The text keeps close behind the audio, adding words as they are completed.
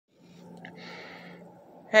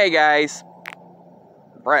Hey guys,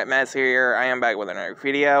 Brett Mess here. I am back with another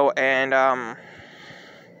video, and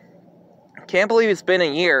can't believe it's been a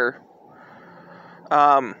year.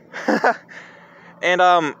 And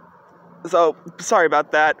so sorry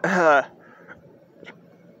about that.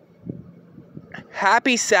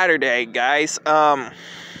 Happy Saturday, guys.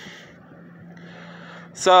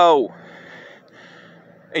 So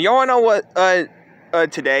y'all wanna know what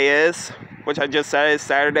today is? Which I just said is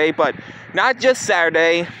Saturday, but not just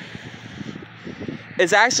Saturday.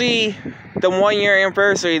 It's actually the 1 year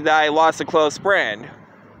anniversary that I lost a close friend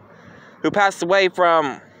who passed away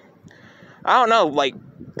from, I don't know, like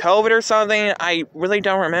COVID or something. I really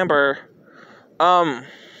don't remember.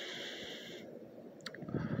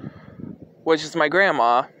 Which is my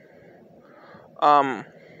grandma.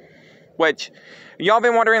 Which y'all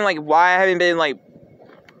been wondering like why I haven't been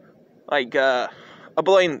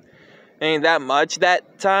uploading any that much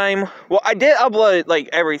that time. Well, I did upload it like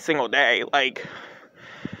every single day. Y'all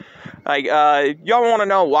want to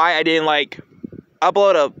know why I didn't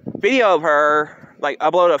upload a video of her,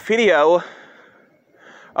 upload a video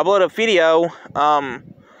of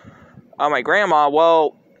my grandma.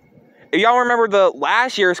 Well, if y'all remember the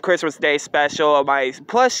last year's Christmas Day special of my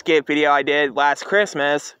plush skit video I did last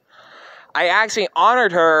Christmas, I actually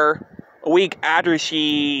honored her a week after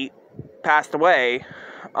she passed away.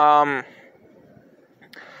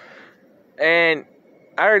 And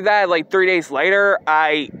after that, 3 days later,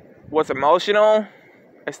 I was emotional.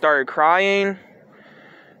 I started crying.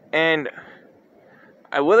 And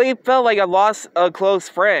I really felt like I lost a close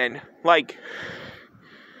friend.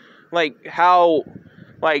 How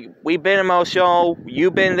we've been emotional,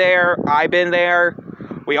 you've been there, I've been there.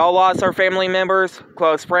 We all lost our family members,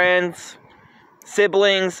 close friends,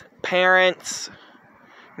 siblings, parents,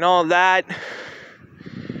 and all of that.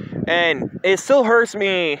 And it still hurts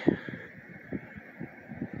me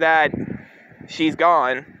that she's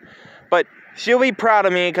gone. But she'll be proud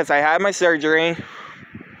of me because I had my surgery.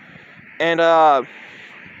 And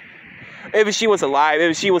if she was alive,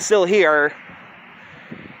 if she was still here,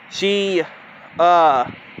 she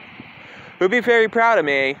would be very proud of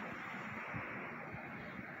me.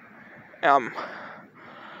 I'm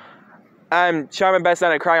trying my best not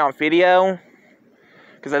to cry on video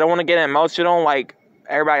because I don't want to get emotional like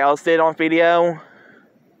everybody else did on video.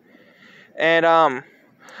 And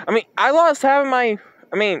I lost half of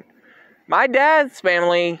my dad's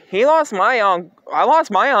family. I lost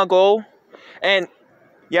my uncle. And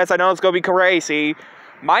yes, I know it's gonna be crazy.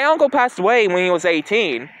 My uncle passed away when he was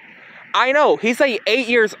 18. I know, he's 8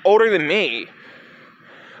 years older than me.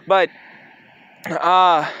 But,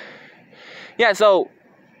 yeah, so,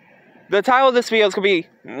 the title of this video is gonna be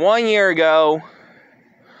 1 year ago,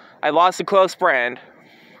 I lost a close friend.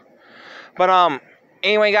 But,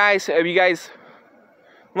 anyway, guys, if you guys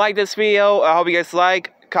like this video, I hope you guys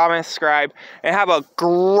like, comment, subscribe, and have a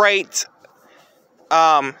great,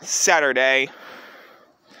 Saturday.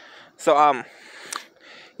 So,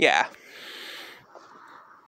 yeah.